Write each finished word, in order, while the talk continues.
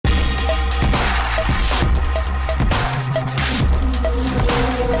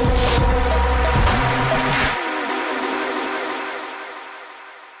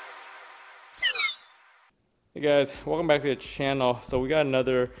Hey guys, welcome back to the channel. So we got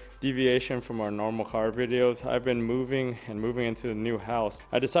another deviation from our normal car videos. I've been moving into a new house.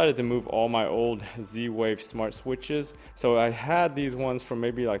 I decided to move all my old Z-Wave smart switches. So I had these ones from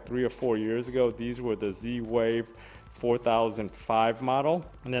maybe like 3 or 4 years ago. These were the Z-Wave 4005 model.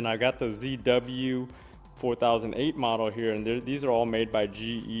 And then I got the ZW 4008 model here, and these are all made by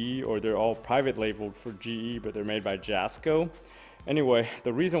GE, or they're all private labeled for GE, but they're made by JASCO. Anyway,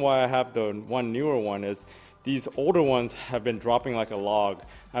 the reason why I have the one newer one is these older ones have been dropping like a log.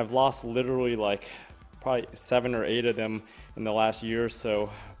 I've lost literally like probably 7 or 8 of them in the last year or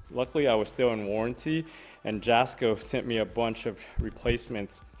so. Luckily, I was still in warranty, and JASCO sent me a bunch of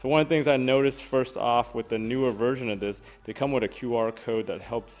replacements. So one of the things I noticed first off with the newer version of this, they come with a QR code that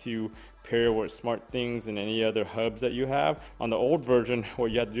helps you pair with SmartThings and any other hubs that you have. On the old version, what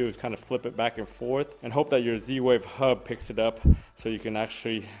you have to do is kind of flip it back and forth and hope that your Z-Wave hub picks it up so you can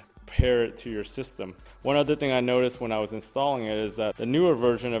actually pair it to your system. One other thing I noticed when I was installing it is that the newer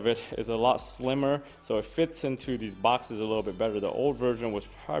version of it is a lot slimmer, so it fits into these boxes a little bit better. The old version was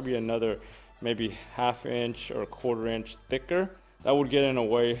probably another maybe 1/2 inch or 1/4 inch thicker. That would get in the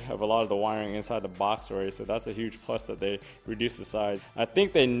way of a lot of the wiring inside the box already, so that's a huge plus that they reduced the size. I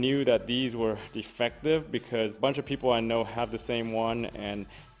think they knew that these were defective because a bunch of people I know have the same one and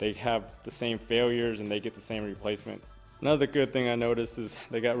they have the same failures and they get the same replacements. Another good thing I noticed is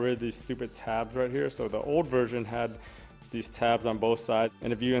they got rid of these stupid tabs right here. So the old version had these tabs on both sides,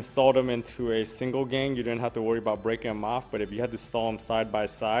 and if you installed them into a single gang, you didn't have to worry about breaking them off. But if you had to install them side by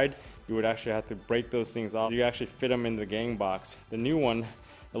side, you would actually have to break those things off. You actually fit them in the gang box. The new one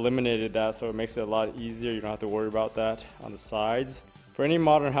eliminated that, so it makes it a lot easier. You don't have to worry about that on the sides. For any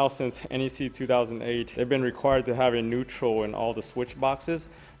modern house since NEC 2008, they've been required to have a neutral in all the switch boxes.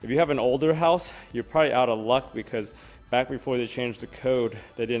 If you have an older house, you're probably out of luck because back before they changed the code,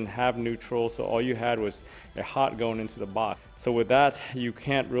 they didn't have neutral, so all you had was a hot going into the box. So with that, you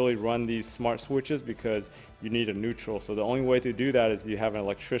can't really run these smart switches because you need a neutral. So the only way to do that is you have an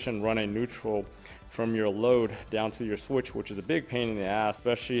electrician run a neutral from your load down to your switch, which is a big pain in the ass,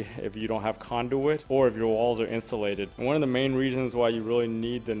 especially if you don't have conduit or if your walls are insulated. And one of the main reasons why you really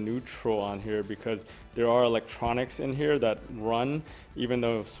need the neutral on here, because there are electronics in here that run even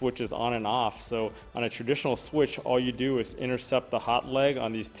though the switch is on and off. So on a traditional switch, all you do is intercept the hot leg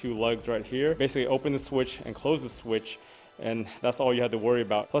on these 2 legs right here. Basically open the switch and close the switch, and that's all you have to worry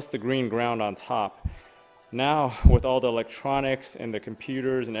about, plus the green ground on top. Now with all the electronics and the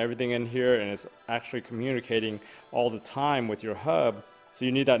computers and everything in here, and it's actually communicating all the time with your hub, so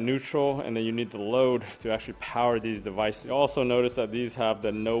you need that neutral, and then you need the load to actually power these devices. You also notice that these have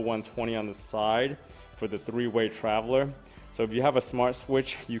the No 120 on the side for the 3-way traveler. So if you have a smart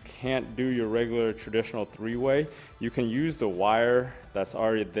switch, you can't do your regular traditional 3-way. You can use the wire that's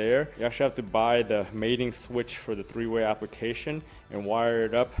already there. You actually have to buy the mating switch for the 3-way application and wire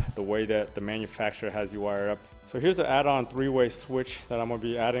it up the way that the manufacturer has you wire it up. So here's an add-on 3-way switch that I'm gonna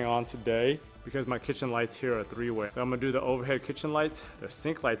be adding on today because my kitchen lights here are 3-way. So I'm gonna do the overhead kitchen lights, the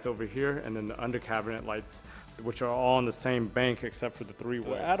sink lights over here, and then the under cabinet lights, which are all on the same bank except for the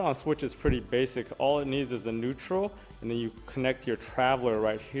 3-way. So the add-on switch is pretty basic. All it needs is a neutral, and then you connect your traveler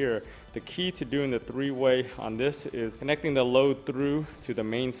right here. The key to doing the 3-way on this is connecting the load through to the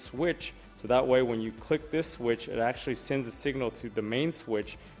main switch, so that way when you click this switch, it actually sends a signal to the main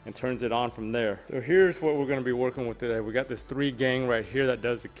switch and turns it on from there. So here's what we're gonna be working with today. We got this 3 gang right here that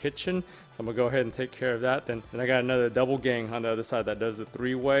does the kitchen. I'm gonna go ahead and take care of that. Then I got another double gang on the other side that does the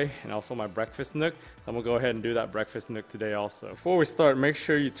 3-way, and also my breakfast nook. I'm gonna go ahead and do that breakfast nook today also. Before we start, make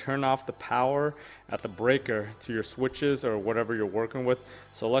sure you turn off the power at the breaker to your switches or whatever you're working with.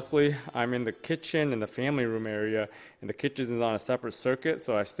 So luckily, I'm in the kitchen and the family room area, and the kitchen is on a separate circuit,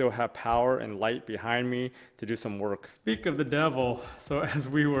 so I still have power and light behind me to do some work. Speak of the devil, so as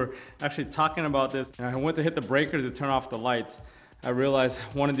we were actually talking about this, and I went to hit the breaker to turn off the lights, I realized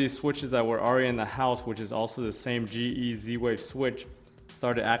one of these switches that were already in the house, which is also the same GE Z-Wave switch,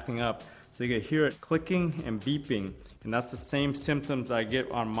 started acting up. So you can hear it clicking and beeping, and that's the same symptoms I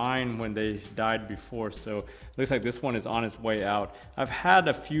get on mine when they died before. So it looks like this one is on its way out. I've had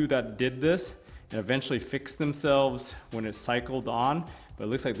a few that did this and eventually fixed themselves when it cycled on, but it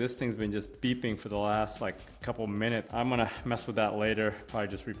looks like this thing's been just beeping for the last like couple minutes. I'm gonna mess with that later, probably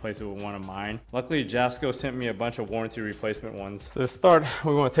just replace it with one of mine. Luckily, JASCO sent me a bunch of warranty replacement ones. So to start,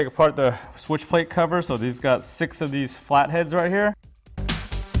 we're gonna take apart the switch plate cover. So these got 6 of these flatheads right here.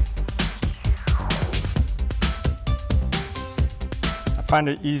 I find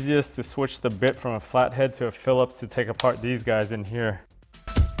it easiest to switch the bit from a flathead to a Phillips to take apart these guys in here.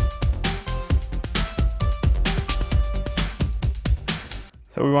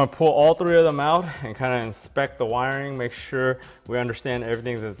 So So we want to pull all three of them out and kind of inspect the wiring, make sure we understand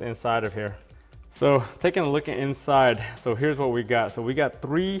everything that's inside of here. So taking a look inside, so here's what we got. So we got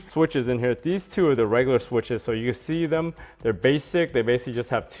 3 switches in here. These 2 are the regular switches, so you can see them. They're basic. They basically just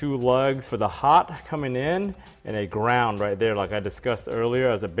have 2 lugs for the hot coming in and a ground right there, like I discussed earlier,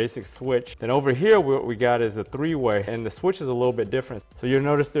 as a basic switch. Then over here, what we got is a 3-way, and the switch is a little bit different. So you'll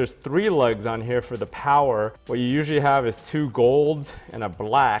notice there's 3 lugs on here for the power. What you usually have is 2 golds and a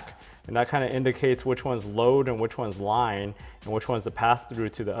black, and that kind of indicates which one's load and which one's line, and which one's the pass through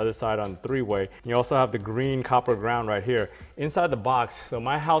to the other side on the 3-way. You also have the green copper ground right here. Inside the box, so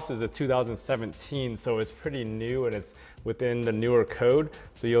my house is a 2017, so it's pretty new and it's within the newer code.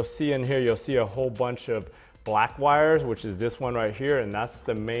 So you'll see in here, you'll see a whole bunch of black wires, which is this one right here, and that's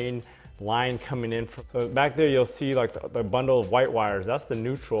the main line coming in from. So back there you'll see like the bundle of white wires. That's the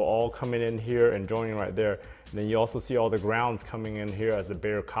neutral all coming in here and joining right there. And then you also see all the grounds coming in here as the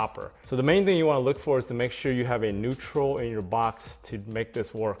bare copper. So the main thing you want to look for is to make sure you have a neutral in your box to make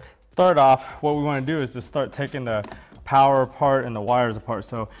this work. Start off, what we want to do is just start taking the power apart and the wires apart.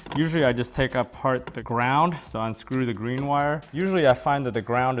 So usually I just take apart the ground, so unscrew the green wire. Usually I find that the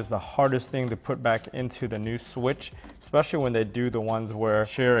ground is the hardest thing to put back into the new switch, especially when they do the ones where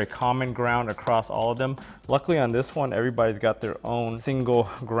share a common ground across all of them. Luckily on this one, everybody's got their own single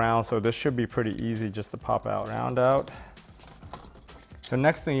ground, so this should be pretty easy just to pop out. Round out. So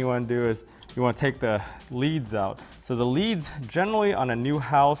next thing you want to do is you want to take the leads out. So the leads, generally on a new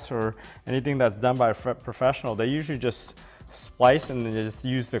house or anything that's done by a professional, they usually just splice and then just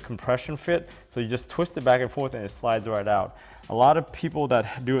use the compression fit. So you just twist it back and forth and it slides right out. A lot of people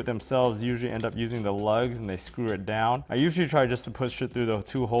that do it themselves usually end up using the lugs and they screw it down. I usually try just to push it through the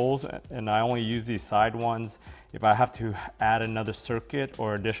 2 holes, and I only use these side ones if I have to add another circuit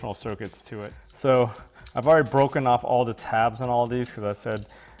or additional circuits to it. So I've already broken off all the tabs on all these because I said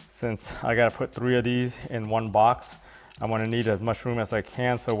since I got to put 3 of these in one box, I want to need as much room as I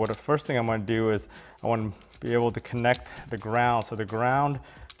can. So what the first thing I'm going to do is I want to be able to connect the ground. So the ground,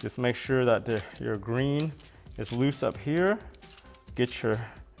 just make sure that your green is loose up here. Get your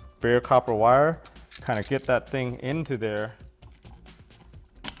bare copper wire, kind of get that thing into there.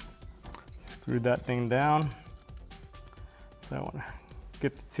 Screw that thing down. So I want to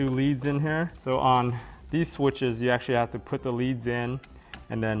get the 2 leads in here. So on these switches, you actually have to put the leads in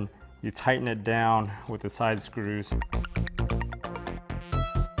and then you tighten it down with the side screws.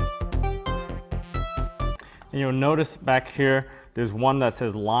 And you'll notice back here, there's one that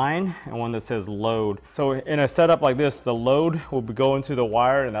says line and one that says load. So in a setup like this, the load will go into the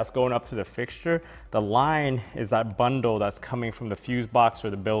wire and that's going up to the fixture. The line is that bundle that's coming from the fuse box or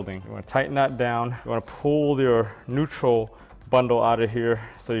the building. You want to tighten that down. You want to pull your neutral bundle out of here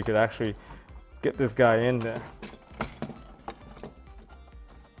so you could actually get this guy in there.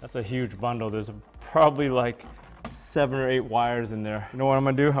 That's a huge bundle. There's probably like 7 or 8 wires in there. You know what I'm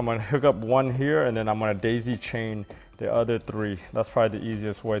gonna do? I'm gonna hook up one here and then I'm gonna daisy chain the other 3. That's probably the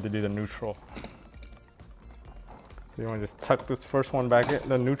easiest way to do the neutral. So you wanna just tuck this first one back in,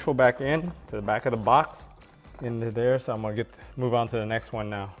 the neutral back in to the back of the box into there. So I'm gonna move on to the next one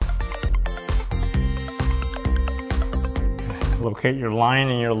now. Locate your line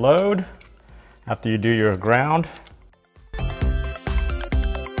and your load after you do your ground.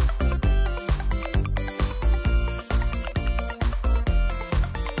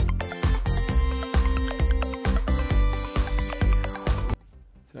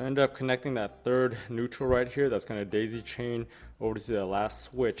 End up connecting that 3rd neutral right here. That's going to daisy chain over to the last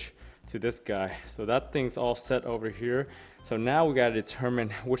switch to this guy. So that thing's all set over here. So now we got to determine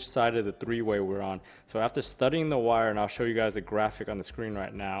which side of the 3-way we're on. So after studying the wire, and I'll show you guys a graphic on the screen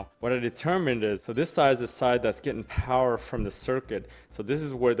right now, what I determined is, so this side is the side that's getting power from the circuit. So this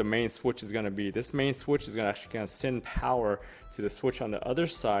is where the main switch is going to be. This main switch is going to send power to the switch on the other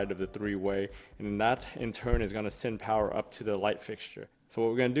side of the 3-way, and then that in turn is going to send power up to the light fixture. So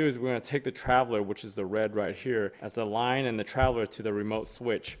what we're going to do is we're going to take the traveler, which is the red right here, as the line and the traveler to the remote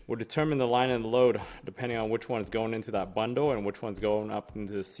switch. We'll determine the line and the load depending on which one is going into that bundle and which one's going up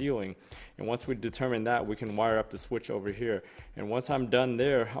into the ceiling. And once we determine that, we can wire up the switch over here. And once I'm done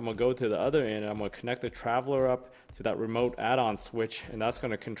there, I'm going to go to the other end and I'm going to connect the traveler up to that remote add-on switch, and that's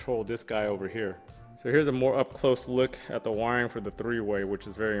going to control this guy over here. So here's a more up close look at the wiring for the 3-way, which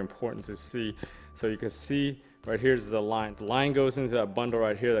is very important to see. So you can see right here's the line. The line goes into that bundle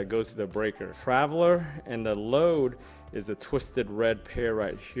right here that goes to the breaker. Traveler and the load is the twisted red pair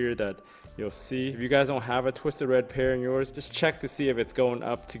right here that you'll see. If you guys don't have a twisted red pair in yours, just check to see if it's going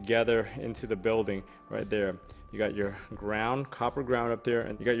up together into the building right there. You got your ground, copper ground up there,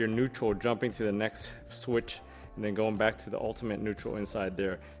 and you got your neutral jumping to the next switch and then going back to the ultimate neutral inside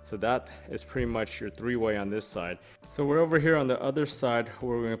there. So that is pretty much your three-way on this side. So we're over here on the other side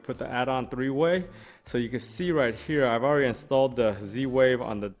where we're going to put the add-on three-way. So you can see right here, I've already installed the Z-Wave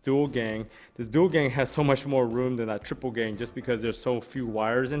on the dual gang. This dual gang has so much more room than that triple gang just because there's so few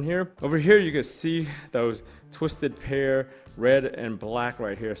wires in here. Over here you can see those twisted pair, red and black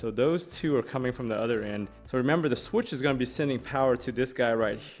right here. So those two are coming from the other end. So remember, the switch is going to be sending power to this guy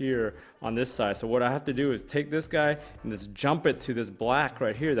right here on this side. So what I have to do is take this guy and just jump it to this black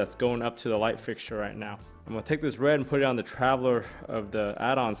right here that's going up to the light fixture right now. I'm going to take this red and put it on the traveler of the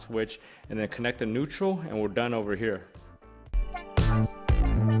add-on switch and then connect the neutral, and we're done over here.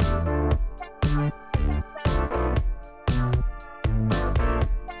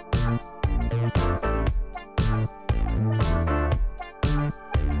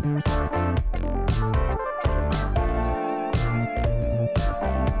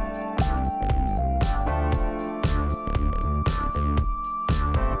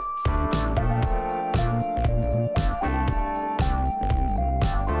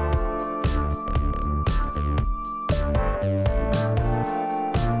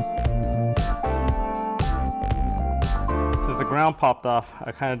 Ground popped off,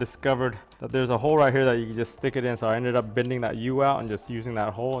 I kind of discovered that there's a hole right here that you can just stick it in. So I ended up bending that U out and just using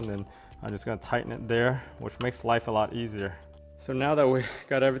that hole, and then I'm just going to tighten it there, which makes life a lot easier. So now that we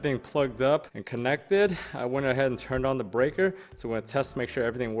got everything plugged up and connected, I went ahead and turned on the breaker. So we're going to test, make sure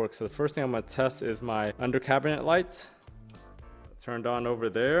everything works. So the first thing I'm going to test is my under cabinet lights. Turned on over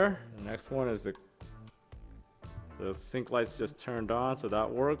there. The next one is the sink lights just turned on, so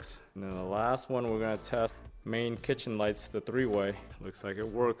that works. And then the last one we're going to test main kitchen lights, the three-way. Looks like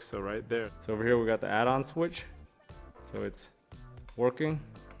it works, so right there. So over here we got the add-on switch, so it's working.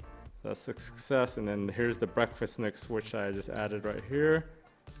 That's a success. And then here's the breakfast nook switch that I just added right here.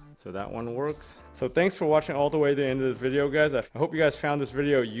 So that one works. So thanks for watching all the way to the end of this video, guys. I hope you guys found this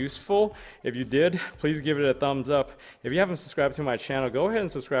video useful. If you did, please give it a thumbs up. If you haven't subscribed to my channel, go ahead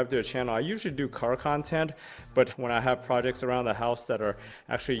and subscribe to the channel. I usually do car content, but when I have projects around the house that are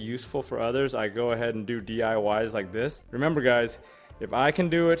actually useful for others, I go ahead and do DIYs like this. Remember, guys, if I can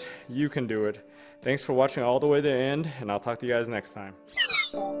do it, you can do it. Thanks for watching all the way to the end, and I'll talk to you guys next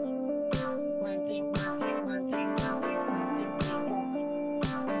time.